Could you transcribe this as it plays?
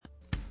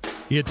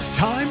It's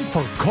time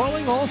for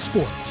Calling All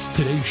Sports.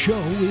 Today's show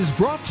is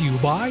brought to you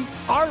by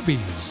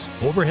Arby's,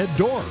 Overhead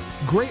Door,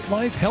 Great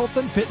Life Health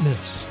and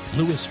Fitness,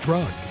 Lewis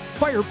Drug,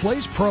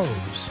 Fireplace Pros,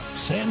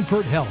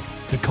 Sanford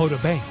Health, Dakota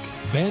Bank,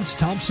 Vance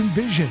Thompson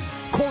Vision,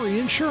 Corey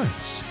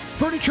Insurance,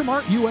 Furniture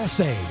Mart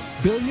USA,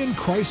 Billion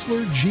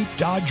Chrysler Jeep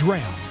Dodge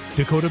Ram,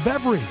 Dakota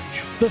Beverage,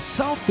 the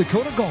South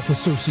Dakota Golf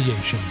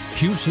Association,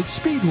 Huset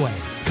Speedway,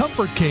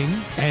 Comfort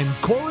King, and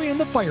Corey and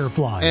the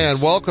Fireflies. And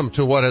welcome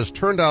to what has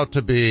turned out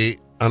to be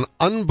an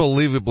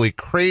unbelievably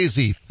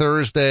crazy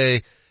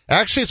Thursday.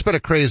 Actually, it's been a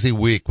crazy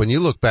week. When you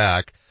look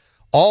back,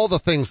 all the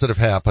things that have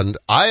happened,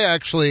 I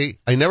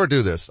never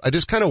do this. I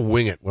just kind of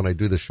wing it when I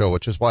do the show,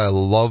 which is why I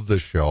love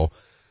this show.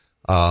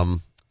 I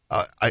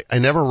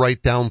never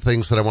write down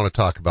things that I want to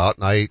talk about.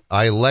 And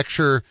I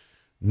lecture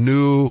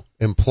new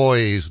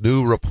employees,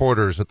 new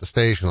reporters at the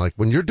station. Like,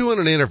 when you're doing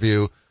an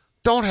interview,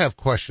 don't have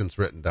questions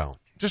written down.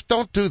 Just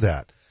don't do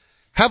that.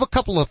 Have a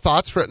couple of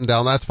thoughts written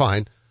down. That's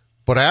fine.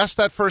 But ask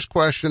that first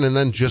question and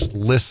then just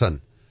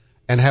listen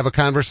and have a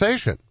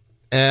conversation.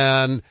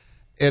 And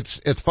it's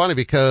funny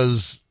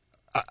because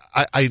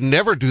I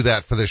never do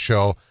that for this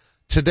show.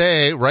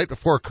 Today, right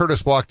before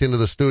Kurtiss walked into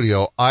the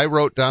studio, I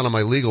wrote down on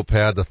my legal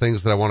pad the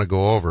things that I want to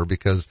go over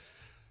because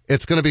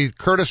it's going to be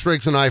Kurtiss,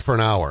 Riggs, and I for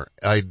an hour.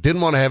 I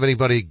didn't want to have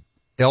anybody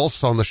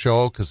else on the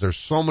show because there's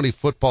so many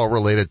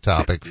football-related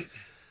topics.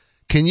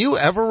 Can you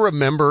ever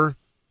remember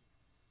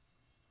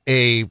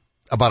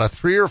about a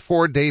 3 or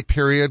 4 day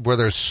period where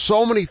there's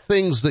so many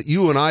things that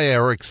you and I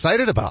are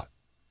excited about?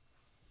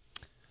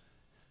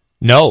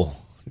 No.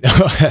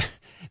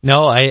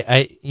 No,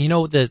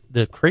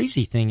 the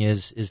crazy thing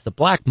is the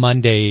Black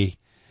Monday,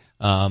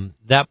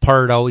 that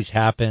part always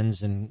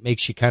happens and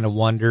makes you kind of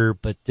wonder,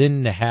 but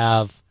then to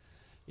have,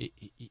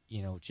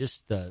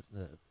 just the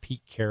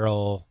Pete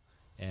Carroll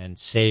and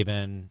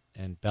Saban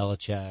and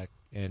Belichick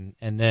and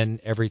then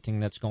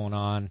everything that's going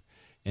on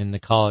in the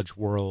college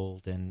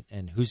world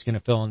and who's going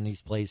to fill in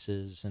these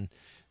places and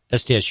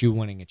SDSU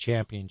winning a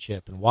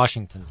championship and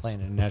Washington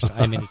playing in a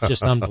national. I mean, it's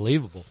just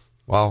unbelievable.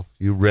 Wow,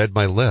 you read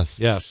my list.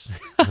 Yes.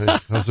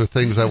 Those are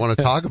things I want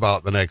to talk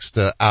about the next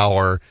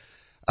hour.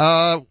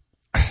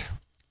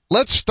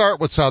 Let's start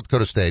with South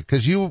Dakota State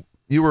because you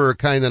were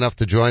kind enough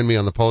to join me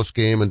on the post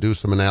game and do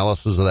some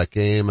analysis of that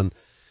game, and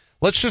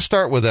let's just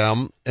start with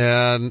them.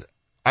 And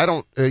I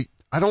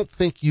don't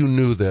think you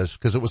knew this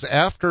because it was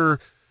after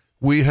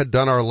we had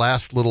done our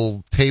last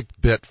little tape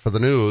bit for the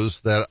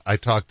news that I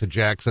talked to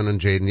Jackson and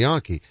Jaden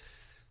Yonke.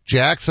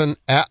 Jackson,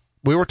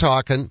 we were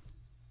talking.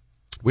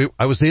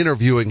 I was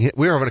interviewing him.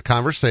 We were having a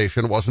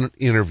conversation. It wasn't an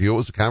interview. It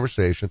was a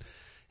conversation.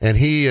 And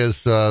he is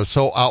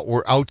so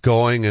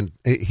outgoing, and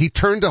he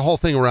turned the whole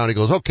thing around. He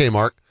goes, "Okay,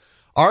 Mark,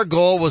 our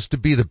goal was to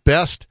be the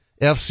best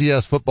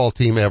FCS football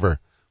team ever.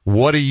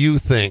 What do you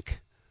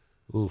think?"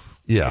 Oof.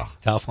 Yeah. That's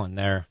a tough one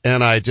there.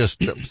 And I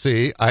just,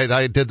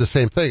 I did the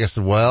same thing. I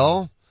said,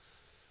 well,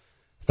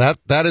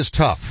 that is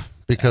tough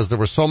because there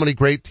were so many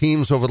great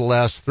teams over the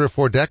last 3 or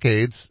 4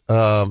 decades.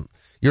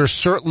 You're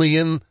certainly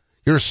in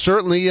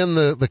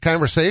the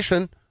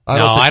conversation.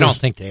 I don't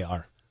think they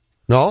are.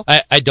 No?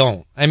 I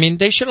don't. I mean,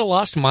 they should have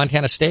lost to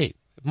Montana State.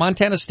 If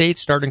Montana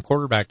State's starting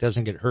quarterback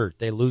doesn't get hurt,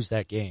 they lose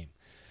that game.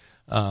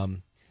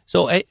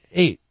 So,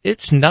 hey,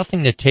 it's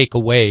nothing to take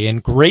away,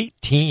 and great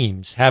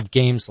teams have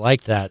games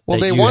like that. Well,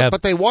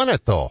 but they won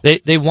it though.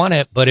 They won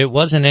it, but it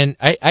wasn't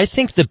I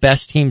think the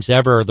best teams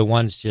ever are the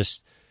ones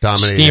just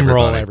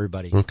steamroll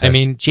everybody. Okay. I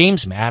mean,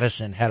 James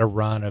Madison had a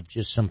run of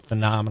just some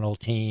phenomenal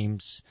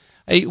teams.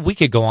 We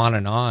could go on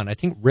and on. I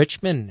think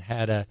Richmond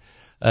had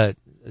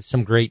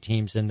some great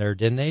teams in there,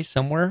 didn't they,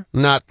 somewhere?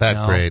 Not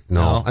that great,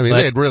 no. I mean,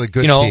 they had really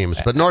good teams,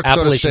 but North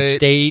Dakota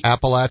State,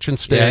 Appalachian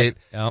State,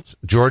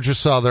 Georgia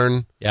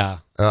Southern,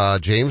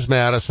 James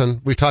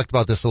Madison. We talked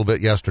about this a little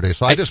bit yesterday,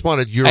 so I just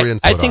wanted your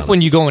input I think on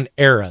when you go in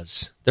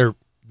eras, they're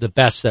the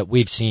best that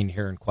we've seen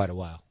here in quite a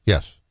while.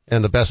 Yes,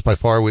 and the best by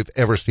far we've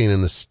ever seen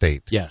in the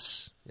state.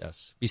 Yes.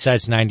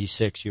 Besides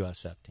 96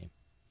 USF team.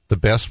 The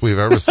best we've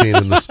ever seen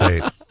in the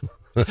state.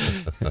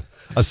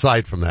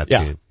 Aside from that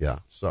team. Yeah,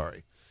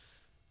 sorry.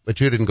 But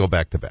you didn't go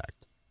back to back.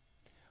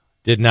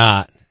 Did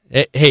not.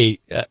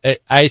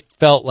 I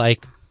felt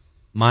like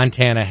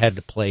Montana had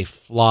to play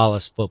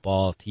flawless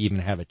football to even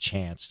have a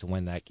chance to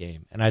win that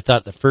game. And I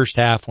thought the first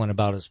half went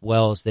about as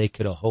well as they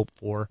could have hoped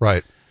for.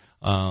 Right.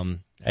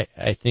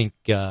 I think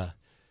SDSU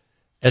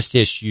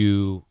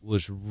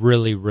was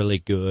really, really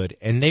good.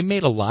 And they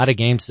made a lot of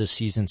games this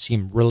season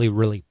seem really,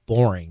 really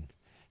boring.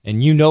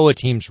 And you know a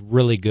team's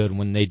really good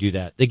when they do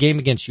that. The game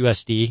against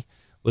USD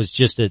was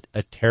just a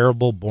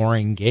terrible,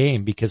 boring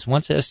game because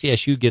once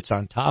SDSU gets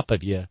on top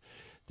of you,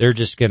 they're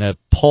just going to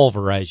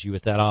pulverize you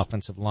with that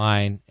offensive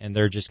line, and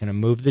they're just going to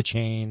move the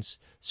chains,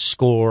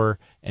 score,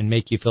 and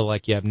make you feel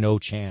like you have no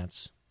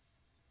chance.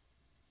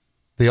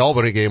 The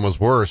Albany game was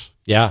worse.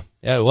 Yeah,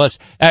 it was.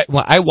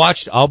 I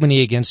watched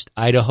Albany against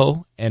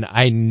Idaho, and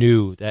I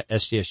knew that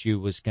SDSU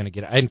was going to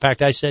get it. In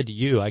fact, I said to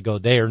you,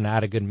 they are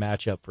not a good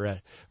matchup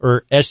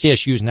or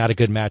SDSU is not a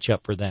good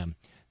matchup for them.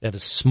 They have a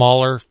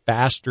smaller,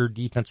 faster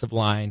defensive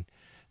line.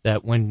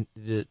 that when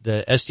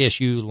the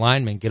SDSU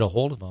linemen get a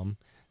hold of them,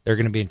 they're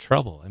going to be in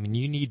trouble. I mean,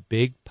 you need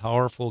big,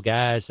 powerful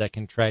guys that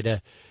can try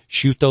to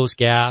shoot those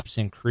gaps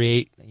and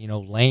create,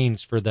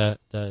 lanes for the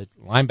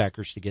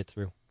linebackers to get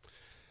through.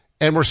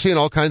 And we're seeing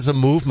all kinds of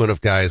movement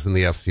of guys in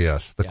the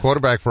FCS. The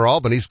quarterback for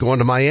Albany's going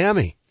to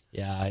Miami.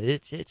 Yeah,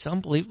 it's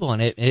unbelievable,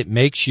 and it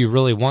makes you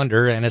really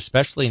wonder, and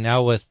especially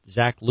now with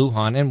Zach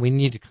Lujan, and we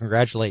need to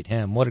congratulate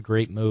him. What a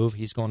great move.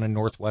 He's going to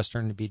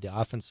Northwestern to be the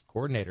offensive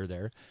coordinator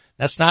there.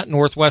 That's not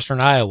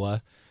Northwestern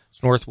Iowa.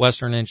 It's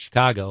Northwestern in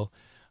Chicago.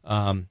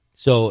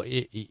 So,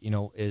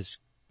 there's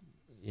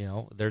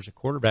a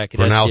quarterback at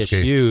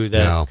SDSU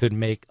that could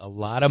make a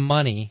lot of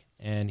money,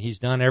 and he's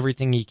done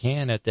everything he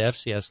can at the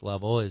FCS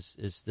level.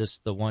 Is this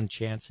the one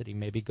chance that he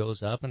maybe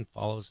goes up and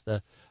follows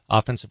the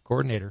offensive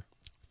coordinator?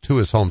 To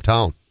his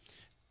hometown.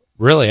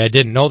 Really? I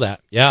didn't know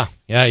that. Yeah,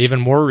 even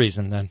more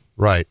reason then.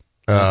 Right.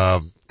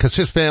 'Cause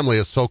his family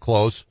is so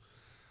close.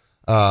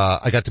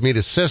 I got to meet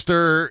his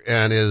sister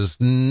and his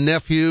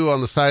nephew on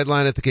the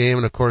sideline at the game.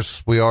 And of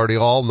course, we already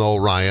all know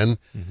Ryan,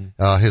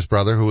 his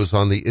brother, who was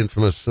on the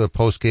infamous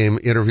post-game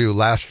interview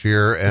last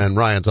year. And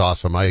Ryan's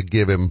awesome. I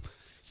give him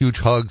huge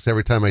hugs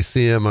every time I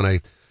see him.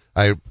 And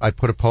I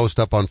put a post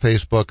up on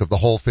Facebook of the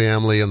whole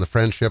family and the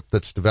friendship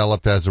that's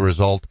developed as a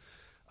result.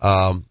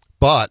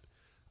 But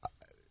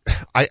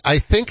I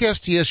think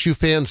SDSU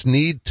fans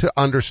need to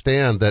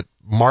understand that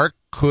Mark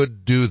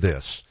could do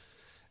this.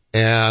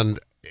 And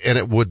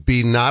it would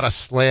be not a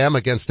slam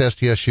against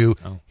SDSU.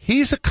 Oh.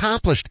 He's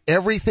accomplished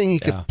everything he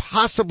could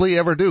possibly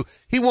ever do.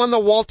 He won the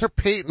Walter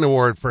Payton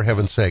Award, for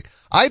heaven's sake.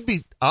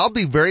 I'll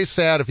be very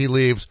sad if he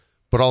leaves,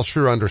 but I'll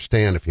sure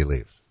understand if he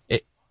leaves.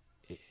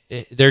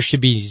 There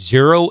should be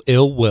zero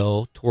ill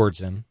will towards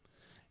him.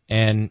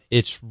 And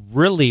it's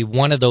really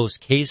one of those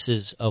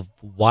cases of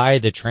why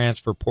the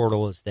transfer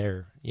portal is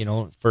there,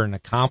 for an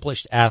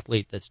accomplished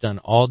athlete that's done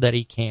all that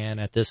he can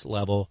at this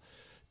level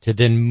to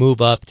then move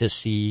up to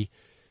see,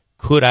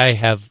 could I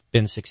have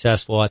been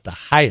successful at the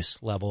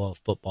highest level of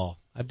football?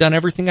 I've done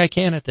everything I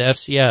can at the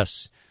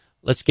FCS.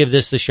 Let's give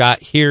this a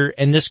shot here.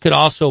 And this could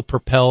also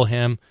propel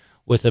him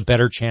with a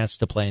better chance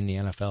to play in the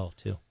NFL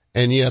too.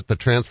 And yet the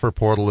transfer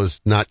portal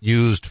is not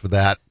used for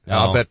that. No.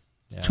 I'll bet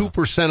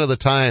 2% of the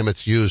time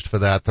it's used for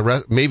that. The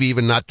rest, maybe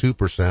even not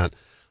 2%.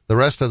 The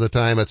rest of the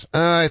time it's,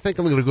 I think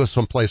I'm going to go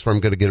someplace where I'm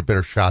going to get a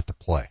better shot to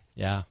play.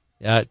 Yeah.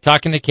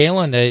 Talking to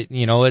Kalen,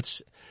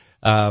 it's,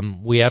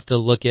 we have to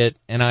look at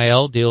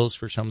NIL deals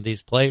for some of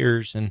these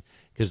players and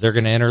because they're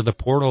going to enter the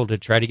portal to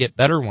try to get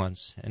better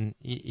ones. And,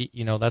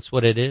 that's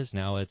what it is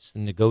now. It's a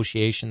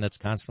negotiation that's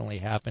constantly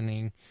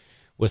happening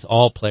with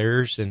all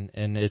players and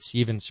it's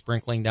even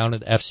sprinkling down to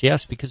the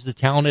FCS because the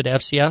talented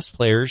FCS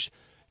players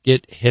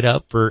get hit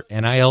up for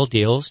NIL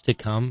deals to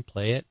come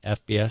play at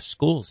FBS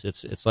schools.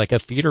 It's like a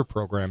feeder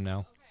program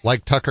now.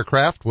 Like Tucker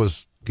Kraft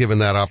was given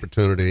that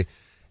opportunity.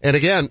 And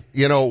again,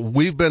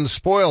 we've been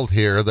spoiled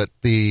here that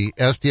the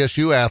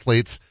SDSU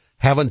athletes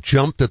haven't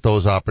jumped at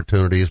those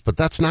opportunities, but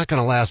that's not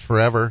going to last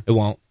forever. It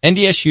won't.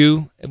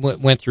 NDSU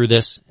went through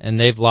this, and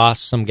they've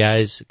lost some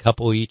guys, a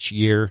couple each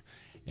year,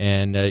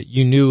 and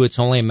you knew it's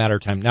only a matter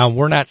of time. Now,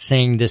 we're not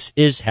saying this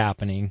is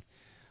happening,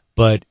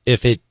 but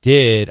if it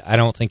did, I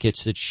don't think it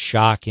should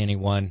shock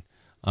anyone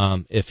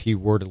if he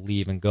were to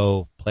leave and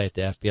go play at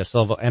the FBS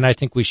level. And I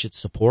think we should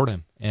support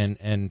him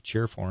and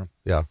cheer for him.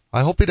 Yeah,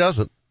 I hope he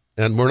doesn't.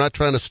 And we're not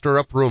trying to stir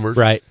up rumors.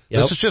 Right.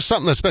 Yep. This is just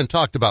something that's been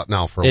talked about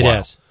now for a while.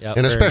 It is. Yep,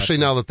 and especially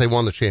now that they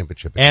won the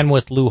championship. And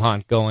with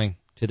Lujan going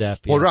to the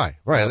FBS. Well, right.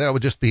 Yep. That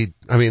would just be,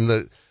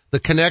 the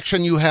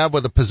connection you have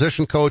with a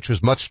position coach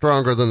is much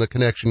stronger than the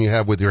connection you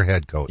have with your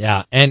head coach.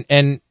 Yeah.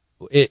 And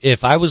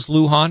if I was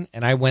Lujan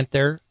and I went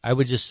there, I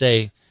would just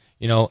say,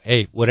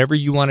 hey, whatever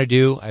you want to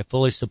do, I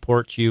fully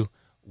support you.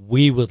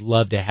 We would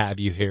love to have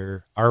you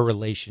here. Our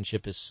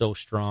relationship is so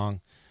strong.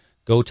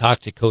 Go talk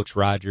to Coach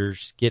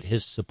Rogers, get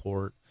his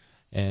support.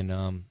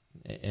 And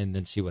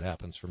then see what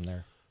happens from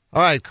there.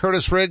 All right,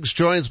 Kurtiss Riggs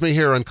joins me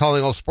here on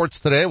Calling All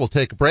Sports today. We'll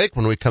take a break.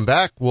 When we come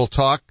back, we'll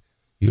talk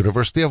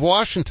University of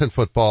Washington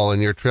football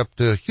and your trip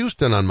to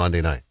Houston on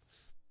Monday night.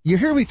 You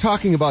hear me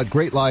talking about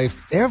great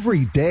life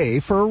every day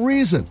for a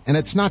reason, and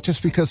it's not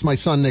just because my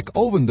son Nick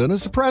Ovenden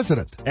is the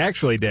president.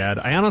 Actually, Dad,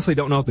 I honestly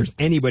don't know if there's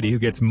anybody who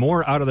gets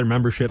more out of their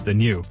membership than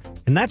you,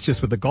 and that's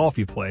just with the golf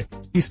you play.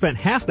 You spent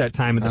half that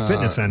time at the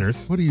fitness centers.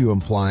 What are you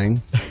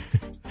implying?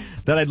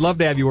 That I'd love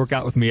to have you work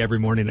out with me every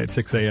morning at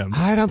 6 a.m.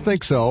 I don't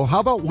think so.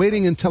 How about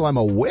waiting until I'm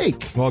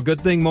awake? Well,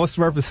 good thing most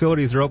of our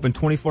facilities are open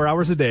 24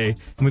 hours a day,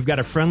 and we've got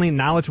a friendly,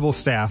 knowledgeable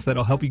staff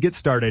that'll help you get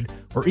started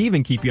or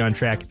even keep you on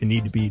track if you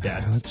need to be,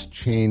 Dad. Let's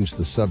change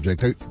the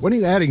subject. When are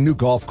you adding new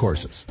golf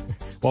courses?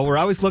 Well, we're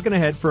always looking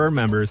ahead for our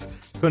members.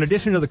 So in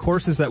addition to the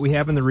courses that we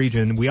have in the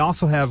region, we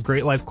also have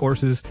Great Life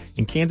courses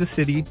in Kansas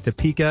City,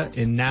 Topeka,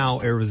 and now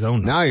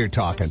Arizona. Now you're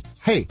talking.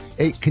 Hey,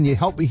 can you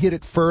help me hit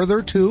it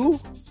further, too?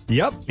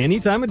 Yep, any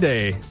time of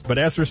day. But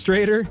as for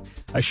straighter,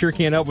 I sure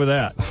can't help with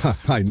that.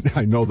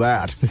 I know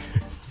that.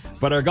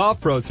 But our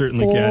golf pros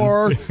certainly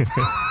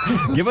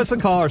can. Give us a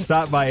call or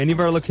stop by any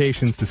of our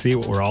locations to see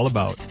what we're all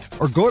about.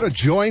 Or go to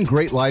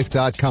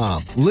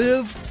joingreatlife.com.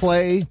 Live,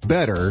 play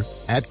better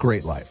at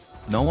Great Life.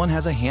 No one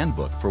has a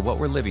handbook for what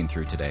we're living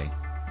through today,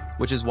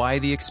 which is why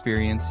the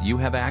experience you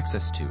have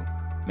access to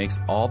makes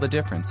all the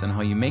difference in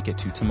how you make it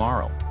to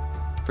tomorrow.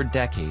 For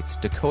decades,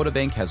 Dakota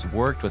Bank has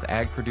worked with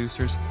ag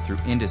producers through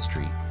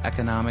industry,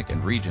 economic,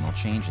 and regional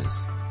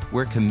changes.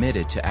 We're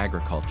committed to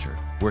agriculture.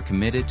 We're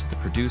committed to the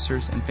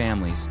producers and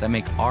families that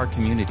make our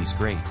communities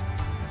great.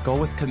 Go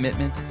with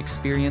commitment,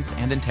 experience,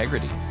 and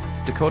integrity.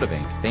 Dakota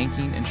Bank,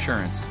 banking,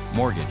 insurance,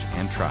 mortgage,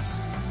 and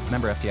trust.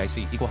 Member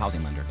FDIC, equal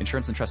housing lender.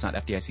 Insurance and trust not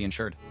FDIC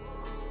insured.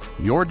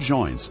 Your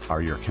joints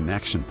are your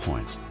connection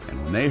points,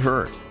 and when they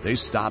hurt, they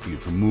stop you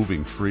from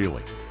moving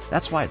freely.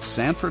 That's why at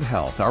Sanford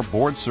Health, our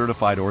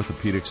board-certified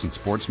orthopedics and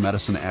sports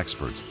medicine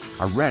experts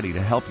are ready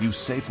to help you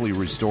safely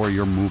restore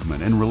your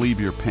movement and relieve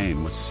your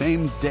pain with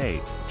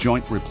same-day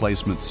joint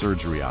replacement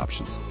surgery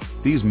options.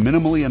 These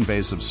minimally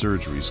invasive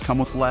surgeries come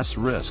with less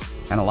risk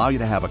and allow you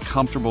to have a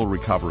comfortable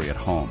recovery at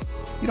home.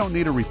 You don't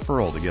need a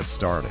referral to get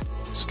started.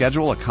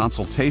 Schedule a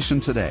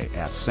consultation today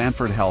at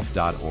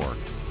sanfordhealth.org.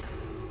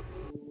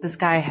 This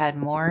guy had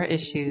more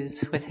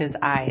issues with his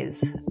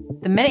eyes.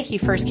 The minute he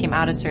first came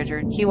out of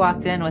surgery, he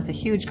walked in with a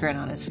huge grin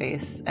on his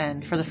face,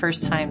 and for the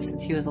first time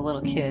since he was a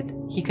little kid,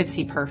 he could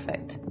see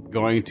perfect.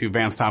 Going to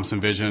Vance Thompson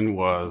Vision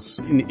was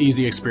an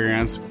easy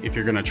experience. If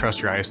you're going to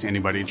trust your eyes to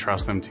anybody,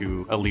 trust them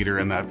to a leader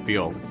in that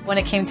field. When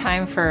it came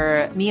time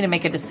for me to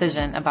make a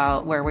decision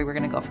about where we were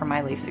going to go for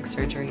my LASIK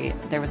surgery,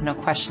 there was no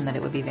question that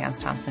it would be Vance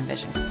Thompson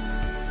Vision.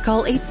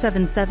 Call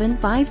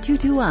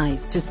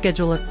 877-522-EYES to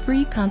schedule a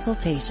free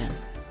consultation.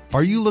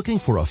 Are you looking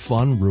for a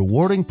fun,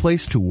 rewarding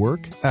place to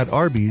work? At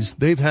Arby's,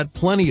 they've had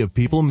plenty of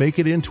people make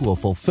it into a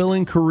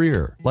fulfilling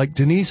career, like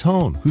Denise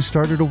Hone, who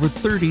started over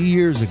 30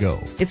 years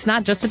ago. It's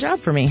not just a job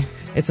for me.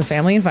 It's a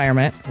family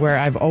environment where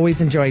I've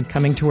always enjoyed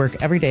coming to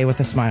work every day with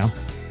a smile.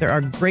 There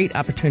are great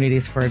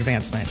opportunities for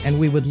advancement, and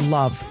we would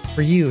love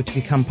for you to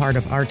become part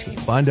of our team.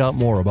 Find out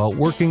more about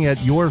working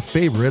at your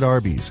favorite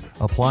Arby's.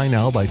 Apply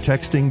now by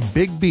texting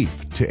Big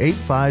Beef to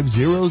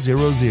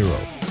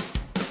 85000.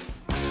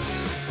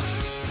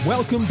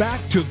 Welcome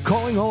back to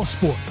Calling All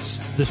Sports.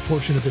 This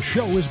portion of the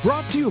show is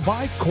brought to you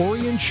by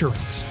Corey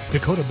Insurance,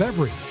 Dakota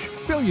Beverage,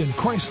 Billion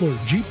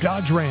Chrysler Jeep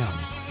Dodge Ram,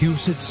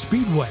 Huset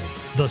Speedway,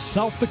 the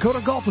South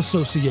Dakota Golf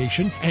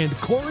Association, and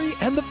Corey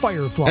and the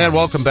Fireflies. And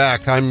welcome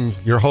back. I'm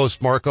your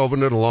host, Mark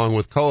Ovenden, along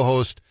with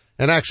co-host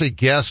and actually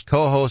guest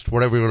co-host,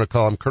 whatever you want to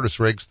call him, Kurtiss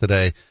Riggs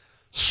today.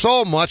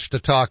 So much to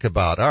talk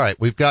about. All right,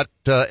 we've got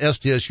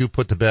SDSU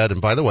put to bed,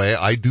 and by the way,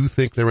 I do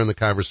think they're in the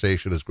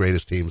conversation as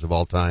greatest teams of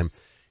all time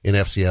in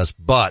FCS,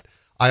 but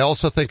I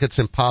also think it's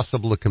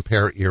impossible to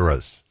compare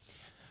eras.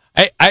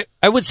 I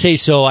would say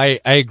so. I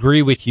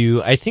agree with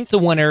you. I think the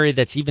one area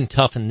that's even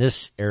tough in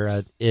this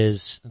era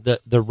is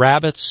the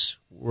Rabbits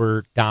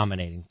were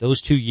dominating.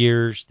 Those 2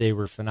 years, they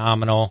were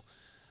phenomenal,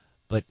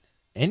 but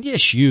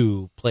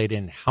NDSU played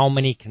in how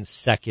many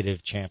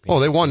consecutive championships? Oh,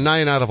 they won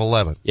 9 out of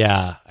 11.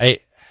 Yeah. I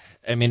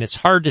mean, it's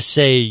hard to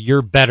say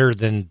you're better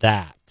than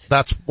that.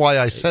 That's why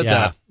I said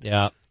that.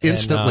 Yeah.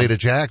 Instantly to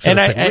Jackson.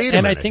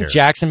 I think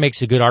Jackson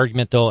makes a good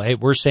argument though. Hey,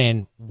 we're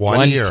saying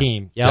one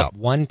team. Yep,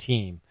 one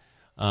team.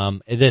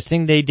 The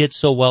thing they did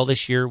so well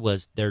this year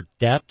was their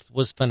depth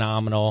was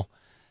phenomenal,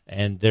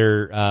 and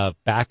their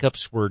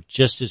backups were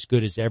just as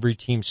good as every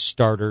team's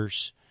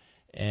starters,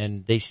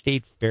 and they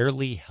stayed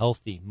fairly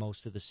healthy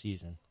most of the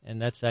season.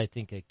 And that's, I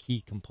think, a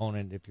key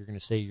component if you're going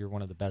to say you're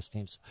one of the best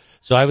teams.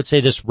 So I would say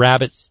this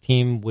Rabbits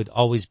team would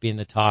always be in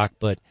the talk,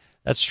 but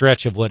that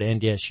stretch of what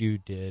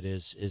NDSU did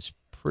is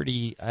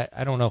pretty,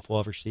 I don't know if we'll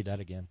ever see that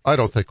again. I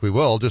don't think we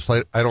will. Just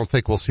like I don't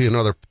think we'll see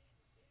another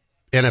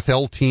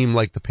NFL team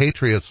like the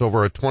Patriots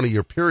over a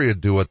 20-year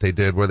period do what they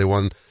did, where they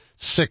won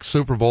 6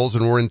 Super Bowls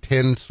and were in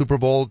 10 Super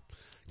Bowl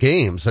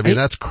games. I mean,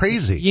 that's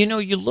crazy. You know,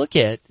 you look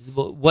at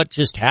what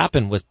just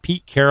happened with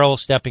Pete Carroll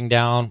stepping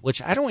down,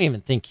 which I don't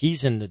even think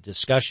he's in the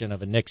discussion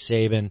of a Nick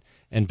Saban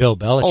and Bill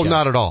Belichick. Oh,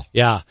 not at all.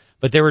 Yeah,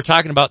 but they were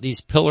talking about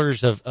these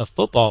pillars of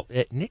football.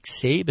 Nick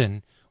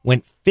Saban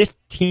went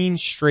 15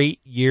 straight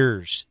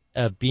years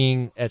of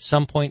being, at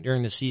some point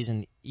during the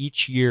season,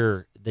 each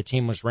year the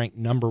team was ranked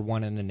number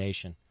 1 in the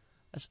nation.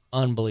 That's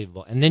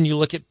unbelievable. And then you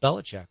look at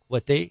Belichick,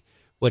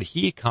 what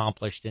he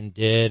accomplished and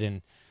did,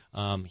 and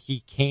he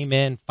came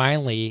in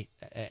finally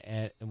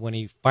when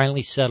he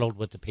finally settled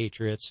with the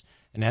Patriots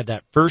and had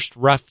that first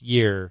rough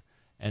year,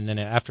 and then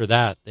after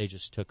that they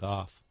just took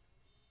off.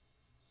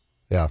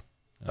 Yeah.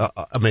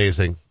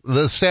 Amazing.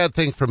 The sad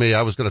thing for me,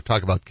 I was going to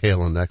talk about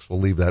Kalen next. We'll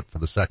leave that for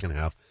the second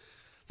half.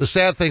 The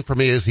sad thing for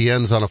me is he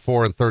ends on a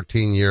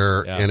 4-13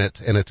 year, and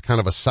it's kind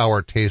of a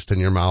sour taste in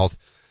your mouth.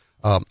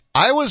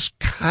 I was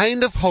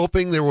kind of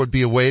hoping there would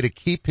be a way to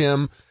keep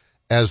him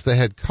as the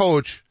head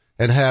coach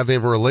and have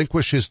him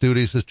relinquish his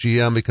duties as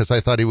GM, because I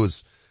thought he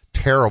was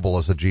terrible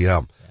as a GM.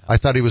 Yeah. I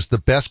thought he was the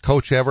best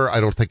coach ever. I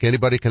don't think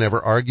anybody can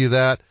ever argue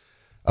that.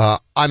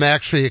 I'm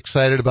actually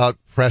excited about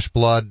fresh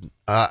blood.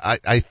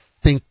 I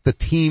think the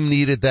team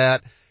needed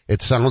that.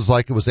 It sounds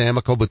like it was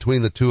amicable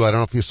between the two. I don't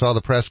know if you saw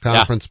the press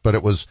conference, but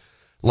it was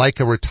like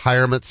a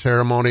retirement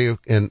ceremony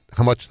and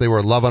how much they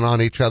were loving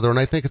on each other. And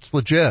I think it's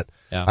legit.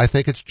 Yeah. I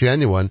think it's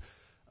genuine.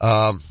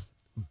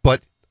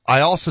 But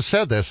I also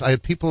said this. I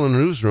had people in the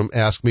newsroom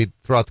ask me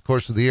throughout the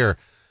course of the year,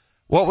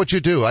 what would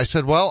you do? I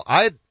said, well,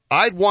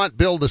 I'd want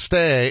Bill to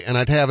stay and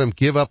I'd have him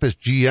give up his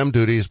GM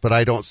duties, but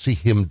I don't see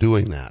him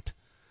doing that.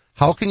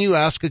 How can you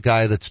ask a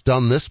guy that's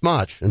done this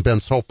much and been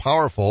so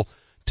powerful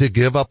to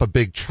give up a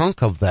big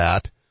chunk of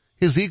that?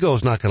 His ego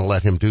is not going to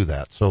let him do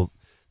that. So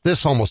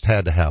this almost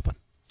had to happen.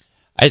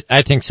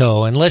 I think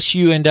so. Unless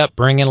you end up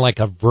bringing like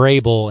a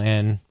Vrabel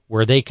in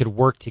where they could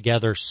work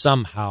together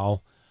somehow.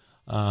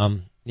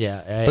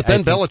 Yeah. But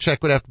then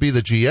Belichick would have to be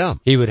the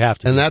GM. He would have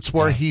to. And that's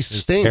where he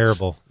stinks.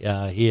 Terrible.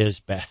 Yeah, he is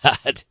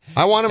bad.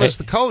 I want him as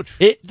the coach.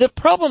 The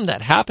problem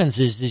that happens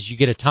is you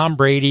get a Tom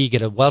Brady, you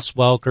get a Wes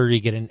Welker, you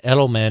get an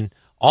Edelman,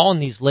 all in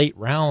these late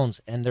rounds,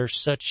 and they're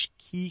such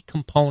key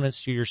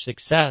components to your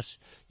success.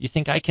 You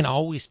think I can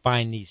always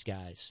find these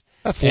guys.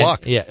 That's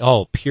luck. Yeah.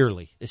 Oh,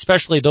 purely.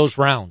 Especially those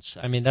rounds.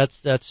 I mean,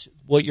 that's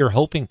what you're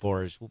hoping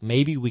for is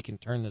maybe we can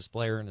turn this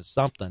player into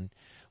something.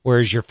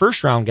 Whereas your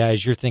first round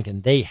guys, you're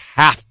thinking they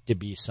have to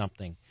be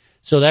something.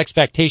 So the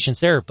expectation's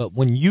there. But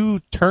when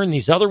you turn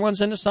these other ones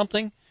into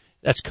something,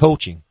 that's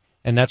coaching.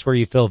 And that's where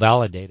you feel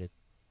validated.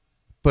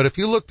 But if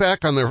you look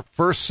back on their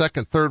first,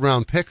 second, third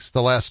round picks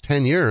the last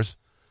 10 years,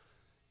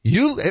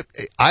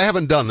 I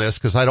haven't done this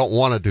because I don't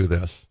want to do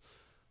this.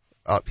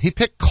 He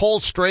picked Cole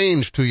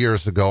Strange 2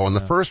 years ago in the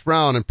first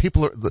round, and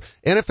the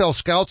NFL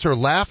scouts are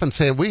laughing,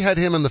 saying we had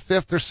him in the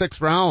 5th or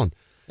 6th round.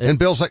 And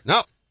Bill's like,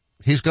 no,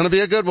 he's going to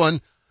be a good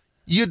one.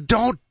 You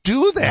don't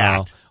do that.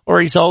 No.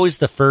 Or he's always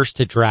the first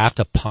to draft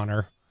a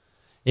punter.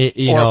 Or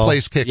a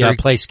place kicker. Yeah,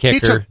 place kicker. He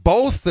took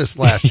both this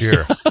last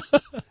year.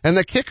 And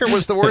the kicker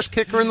was the worst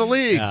kicker in the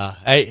league.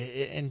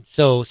 And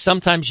so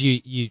sometimes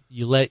you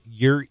let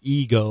your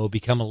ego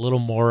become a little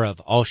more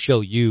of I'll show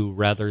you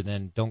rather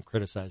than don't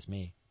criticize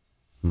me.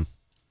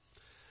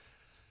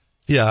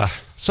 Yeah.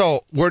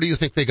 So where do you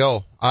think they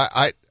go?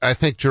 I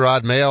think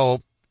Gerard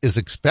Mayo is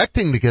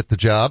expecting to get the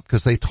job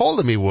because they told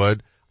him he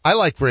would. I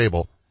like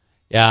Vrabel.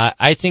 Yeah,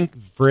 I think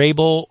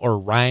Vrabel or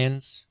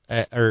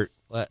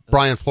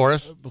Brian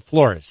Flores.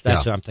 Flores,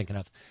 that's what I'm thinking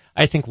of.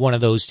 I think one of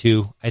those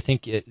two. I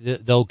think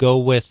they'll go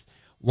with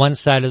one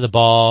side of the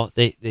ball.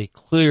 They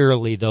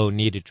clearly though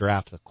need to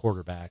draft the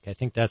quarterback. I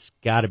think that's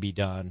got to be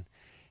done,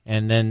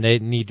 and then they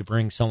need to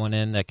bring someone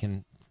in that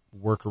can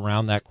work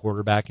around that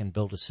quarterback and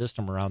build a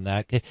system around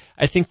that.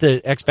 I think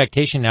the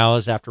expectation now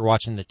is after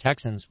watching the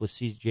Texans with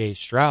C.J.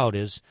 Stroud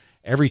is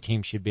every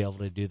team should be able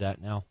to do that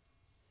now.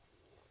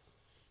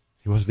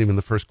 He wasn't even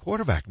the first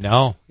quarterback.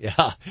 No,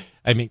 yeah.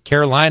 I mean,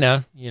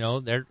 Carolina,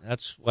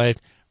 that's why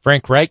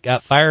Frank Reich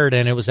got fired,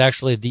 and it was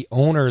actually the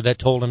owner that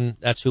told him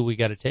that's who we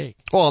got to take.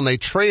 Well, and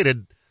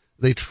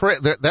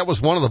that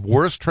was one of the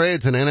worst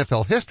trades in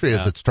NFL history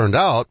as it's turned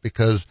out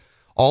because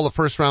all the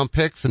first round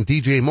picks and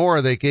DJ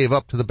Moore they gave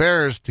up to the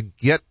Bears to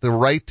get the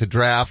right to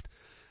draft,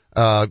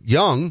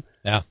 Young.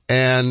 Yeah.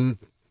 And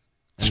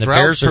the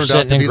Bears are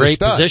sitting in great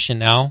position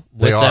now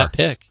with that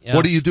pick. Yeah.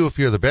 What do you do if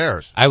you're the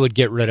Bears? I would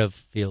get rid of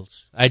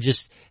Fields.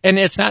 And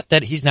it's not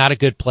that he's not a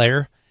good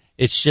player.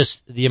 It's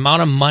just the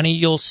amount of money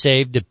you'll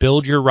save to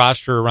build your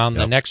roster around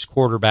the next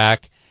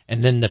quarterback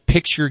and then the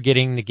picks you're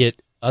getting to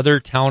get other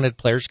talented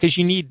players because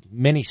you need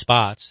many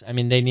spots. I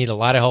mean, they need a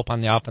lot of help on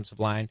the offensive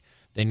line.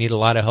 They need a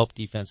lot of help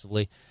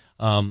defensively.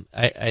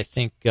 I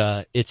think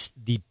it's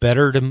the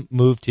better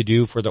move to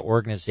do for the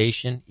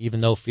organization, even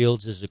though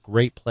Fields is a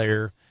great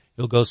player.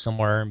 He'll go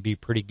somewhere and be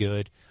pretty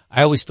good.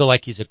 I always feel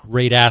like he's a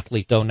great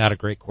athlete, though, not a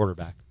great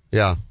quarterback.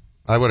 Yeah,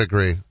 I would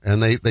agree.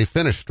 And they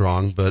finished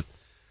strong, but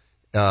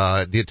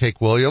do you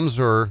take Williams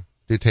or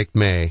do you take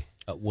May?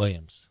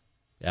 Williams.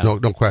 Yeah.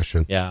 No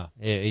question. Yeah,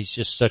 he's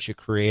just such a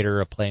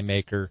creator, a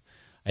playmaker.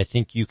 I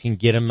think you can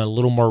get him a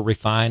little more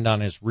refined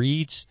on his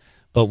reads,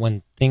 but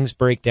when things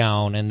break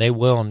down, and they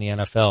will in the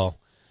NFL,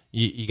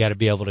 you got to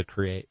be able to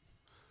create.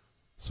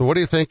 So what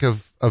do you think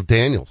of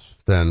Daniels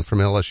then from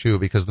LSU?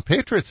 Because the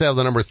Patriots have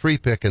the number 3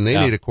 pick and they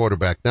need a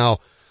quarterback. Now,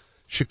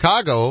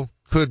 Chicago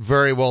could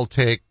very well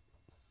take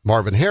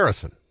Marvin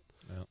Harrison.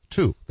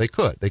 Too. They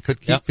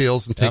could keep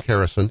Fields and take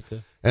Harrison.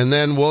 And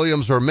then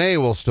Williams or May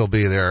will still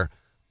be there.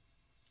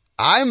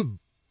 I'm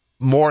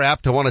more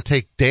apt to want to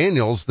take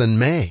Daniels than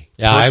May.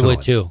 Yeah,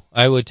 personally.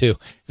 I would too.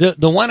 The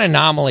one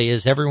anomaly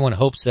is everyone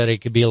hopes that it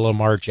could be a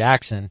Lamar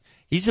Jackson.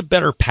 He's a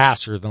better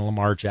passer than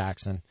Lamar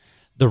Jackson.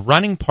 The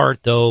running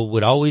part, though,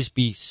 would always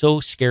be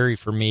so scary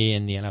for me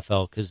in the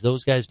NFL because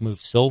those guys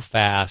move so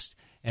fast.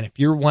 And if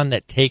you're one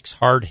that takes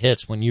hard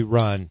hits when you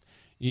run,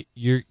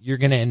 you're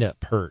going to end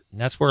up hurt.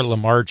 And that's where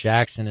Lamar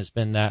Jackson has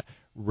been that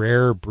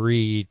rare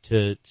breed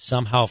to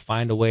somehow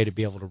find a way to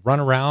be able to run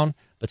around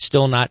but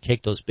still not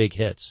take those big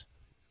hits.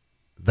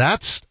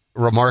 That's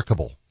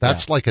remarkable.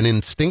 That's like an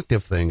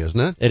instinctive thing, isn't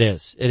it? It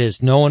is. It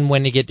is knowing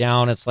when to get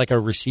down. It's like a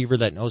receiver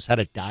that knows how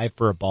to dive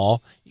for a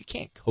ball. You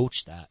can't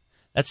coach that.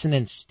 That's an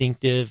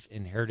instinctive,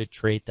 inherited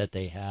trait that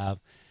they have,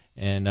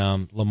 and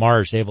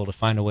Lamar is able to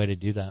find a way to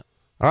do that.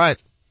 All right.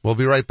 We'll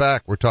be right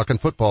back. We're talking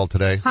football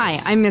today. Hi,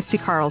 I'm Misty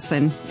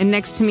Carlson, and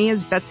next to me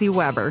is Betsy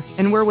Weber,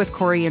 and we're with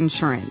Corey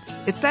Insurance.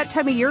 It's that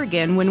time of year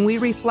again when we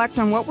reflect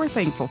on what we're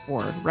thankful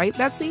for, right,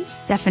 Betsy?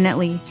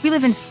 Definitely. We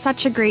live in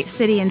such a great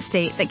city and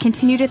state that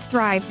continue to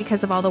thrive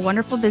because of all the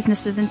wonderful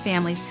businesses and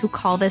families who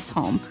call this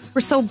home. We're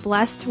so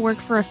blessed to work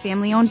for a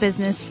family-owned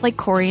business like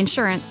Corey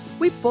Insurance.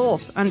 We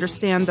both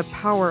understand the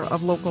power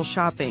of local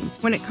shopping.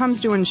 When it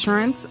comes to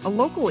insurance, a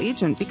local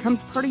agent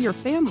becomes part of your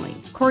family.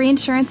 Corey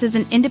Insurance is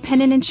an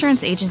independent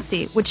insurance agency,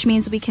 which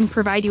means we can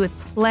provide you with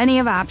plenty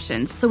of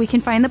options so we can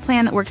find the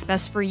plan that works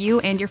best for you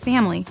and your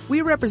family.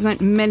 We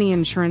represent many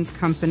insurance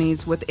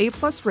companies with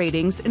A-plus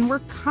ratings, and we're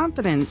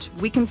confident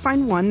we can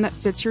find one that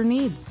fits your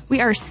needs.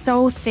 We are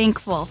so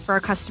thankful for our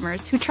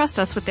customers who trust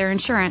us with their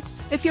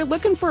insurance. If you're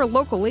looking for a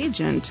local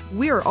agent,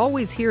 we are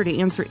always here to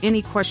answer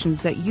any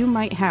questions that you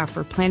might have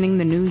for planning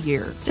the new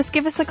year. Just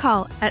give us a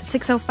call at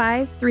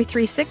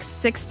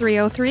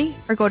 605-336-6303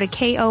 or go to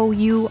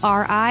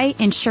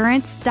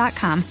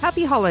KOURIinsurance.com.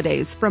 Happy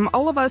holidays from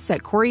all of us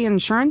at Corey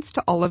Insurance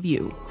to all of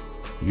you.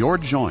 Your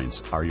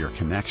joints are your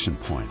connection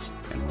points,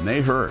 and when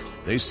they hurt,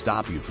 they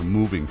stop you from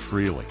moving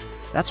freely.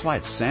 That's why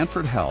at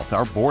Sanford Health,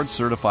 our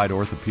board-certified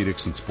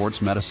orthopedics and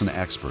sports medicine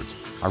experts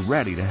are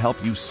ready to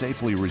help you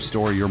safely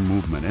restore your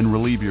movement and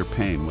relieve your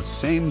pain with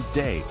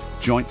same-day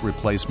joint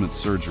replacement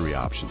surgery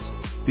options.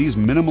 These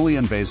minimally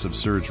invasive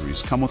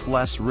surgeries come with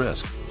less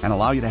risk and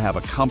allow you to have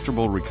a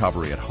comfortable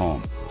recovery at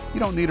home. You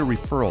don't need a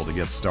referral to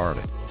get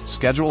started.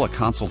 Schedule a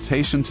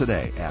consultation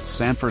today at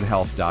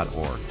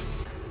sanfordhealth.org.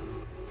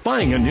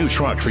 Buying a new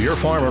truck for your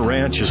farm or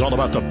ranch is all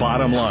about the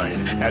bottom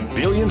line. At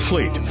Billion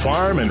Fleet,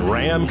 Farm and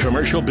Ram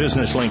Commercial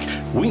Business Link,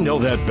 we know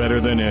that better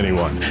than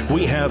anyone.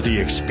 We have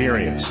the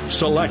experience,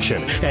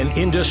 selection, and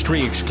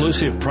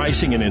industry-exclusive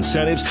pricing and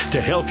incentives to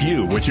help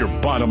you with your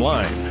bottom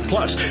line.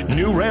 Plus,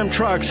 new Ram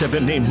trucks have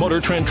been named Motor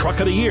Trend Truck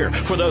of the Year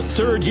for the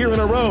third year in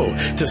a row.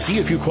 To see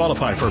if you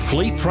qualify for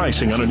fleet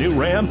pricing on a new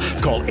Ram,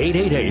 call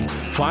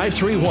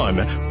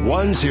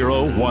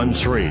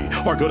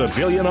 888-531-1013 or go to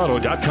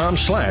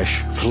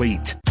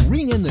billionauto.com/fleet.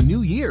 Ring in the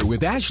new year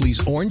with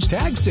Ashley's Orange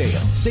Tag Sale.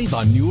 Save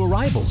on new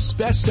arrivals,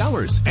 best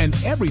sellers, and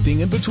everything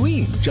in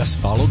between. Just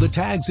follow the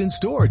tags in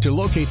store to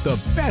locate the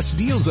best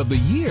deals of the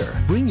year.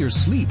 Bring your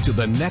sleep to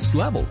the next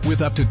level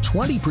with up to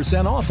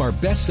 20% off our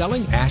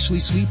best-selling Ashley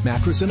Sleep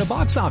Mattress in a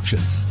Box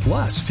options.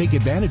 Plus, take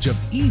advantage of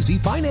easy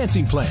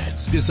financing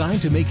plans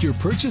designed to make your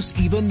purchase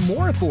even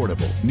more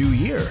affordable. New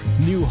year,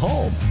 new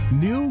home,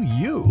 new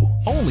you.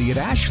 Only at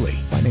Ashley.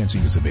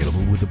 Financing is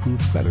available with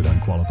approved credit on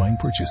qualifying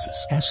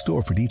purchases. Ask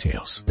store for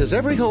details. Does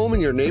every home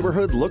in your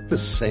neighborhood look the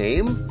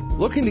same?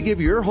 Looking to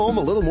give your home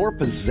a little more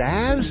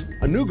pizzazz?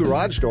 A new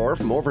garage door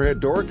from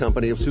Overhead Door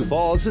Company of Sioux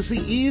Falls is the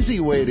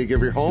easy way to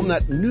give your home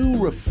that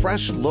new,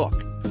 refreshed look.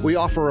 We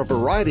offer a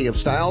variety of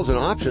styles and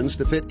options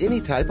to fit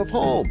any type of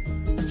home.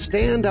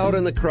 Stand out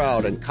in the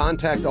crowd and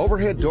contact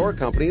Overhead Door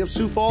Company of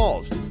Sioux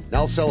Falls.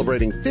 Now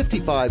celebrating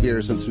 55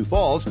 years in Sioux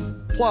Falls,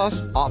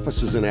 plus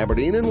offices in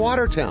Aberdeen and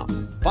Watertown.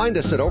 Find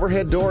us at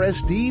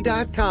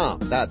overheaddoorsd.com.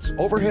 That's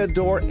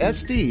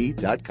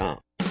overheaddoorsd.com.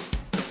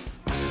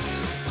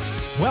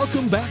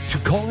 Welcome back to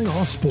Calling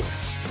All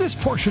Sports. This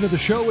portion of the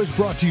show is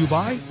brought to you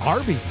by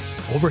Arby's,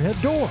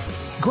 Overhead Door,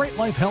 Great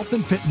Life Health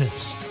and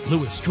Fitness,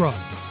 Lewis Drug,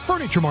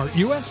 Furniture Mart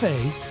USA,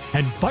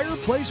 and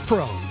Fireplace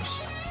Pros.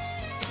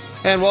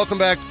 And welcome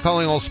back to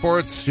Calling All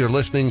Sports. You're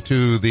listening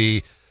to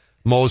the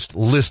most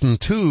listened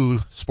to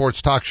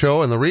sports talk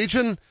show in the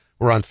region.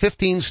 We're on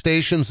 15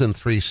 stations in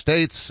 3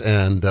 states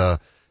and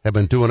have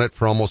been doing it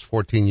for almost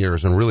 14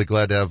 years. And really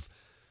glad to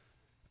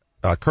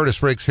have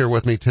Kurtiss Riggs here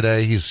with me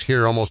today. He's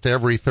here almost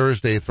every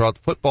Thursday throughout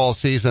the football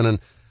season. And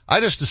I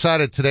just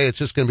decided today it's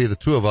just going to be the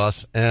two of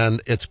us.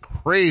 And it's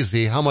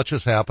crazy how much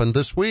has happened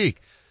this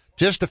week.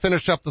 Just to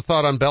finish up the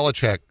thought on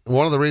Belichick,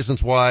 one of the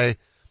reasons why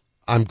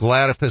I'm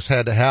glad if this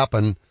had to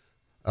happen,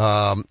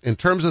 in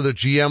terms of the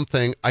GM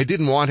thing, I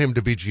didn't want him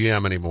to be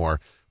GM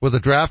anymore. With the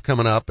draft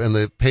coming up and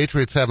the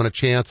Patriots having a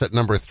chance at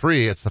number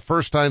 3, it's the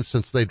first time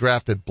since they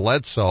drafted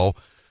Bledsoe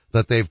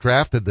that they've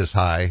drafted this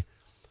high.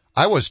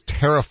 I was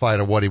terrified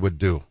of what he would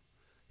do.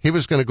 He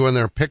was going to go in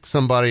there and pick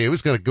somebody. He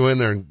was going to go in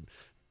there and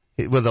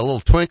with a little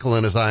twinkle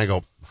in his eye and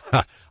go,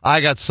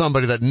 I got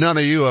somebody that none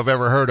of you have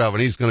ever heard of,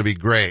 and he's going to be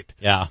great.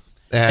 Yeah.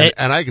 And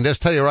I can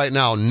just tell you right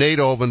now, Nate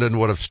Ovenden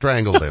would have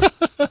strangled him.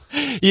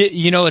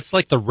 You know, it's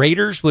like the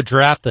Raiders would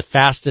draft the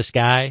fastest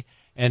guy,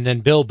 and then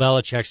Bill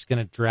Belichick's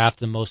going to draft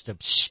the most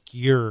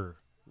obscure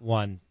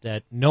one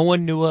that no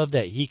one knew of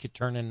that he could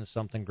turn into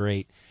something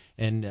great.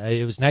 And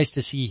it was nice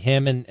to see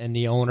him and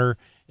the owner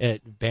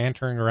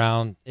bantering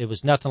around. It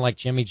was nothing like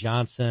Jimmy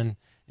Johnson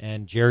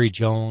and Jerry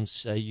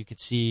Jones. You could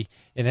see,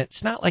 and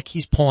it's not like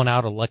he's pulling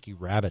out a lucky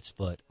rabbit's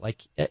foot.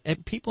 Like,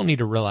 people need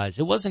to realize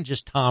it wasn't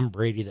just Tom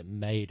Brady that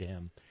made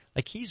him.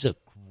 Like, he's a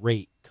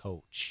great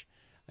coach.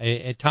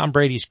 And Tom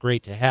Brady's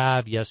great to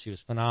have. Yes, he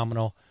was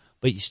phenomenal,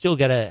 but you still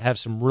got to have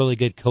some really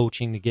good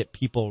coaching to get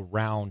people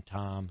around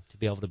Tom to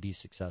be able to be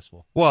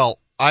successful. Well,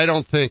 I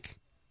don't think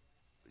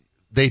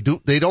they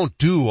don't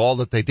do all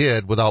that they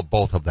did without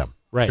both of them.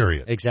 Right.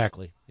 Period.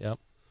 Exactly. Yep.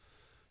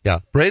 Yeah,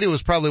 Brady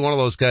was probably one of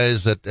those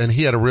guys and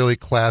he had a really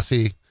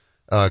classy,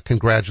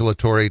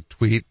 congratulatory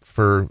tweet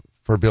for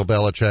Bill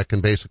Belichick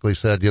and basically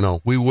said,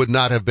 we would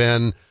not have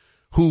been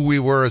who we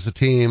were as a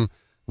team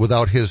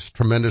without his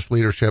tremendous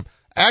leadership.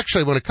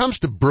 Actually, when it comes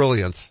to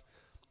brilliance,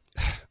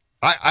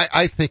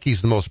 I think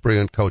he's the most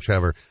brilliant coach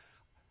ever.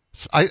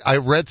 I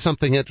read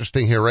something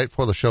interesting here right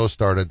before the show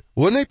started.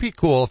 Wouldn't it be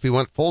cool if he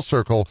went full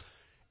circle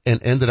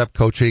and ended up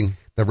coaching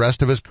the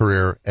rest of his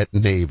career at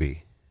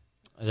Navy?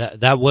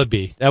 That would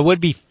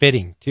be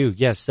fitting too.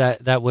 Yes,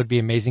 that would be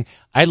amazing.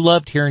 I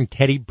loved hearing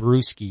Teddy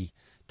Bruschi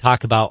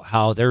talk about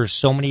how there were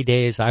so many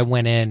days I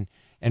went in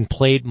and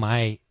played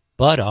my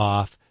butt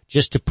off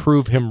just to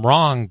prove him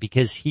wrong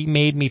because he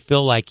made me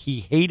feel like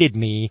he hated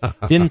me,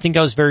 didn't think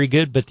I was very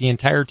good, but the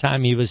entire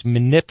time he was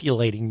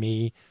manipulating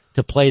me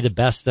to play the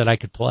best that I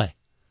could play.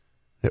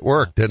 It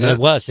worked, didn't it? It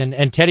was.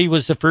 And Teddy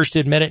was the first to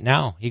admit it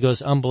now. He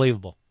goes,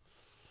 unbelievable.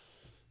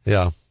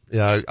 Yeah.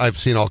 Yeah, I've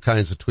seen all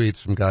kinds of tweets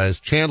from guys.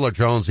 Chandler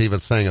Jones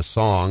even sang a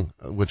song,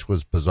 which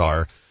was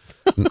bizarre.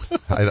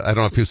 I don't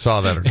know if you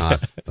saw that or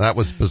not. That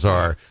was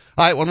bizarre.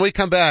 All right, when we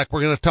come back, we're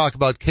going to talk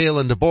about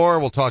Kalen DeBoer.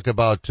 We'll talk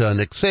about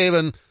Nick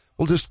Saban.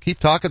 We'll just keep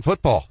talking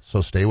football.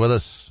 So stay with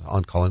us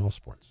on Calling All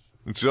Sports.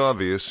 It's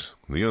obvious.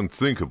 The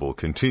unthinkable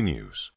continues.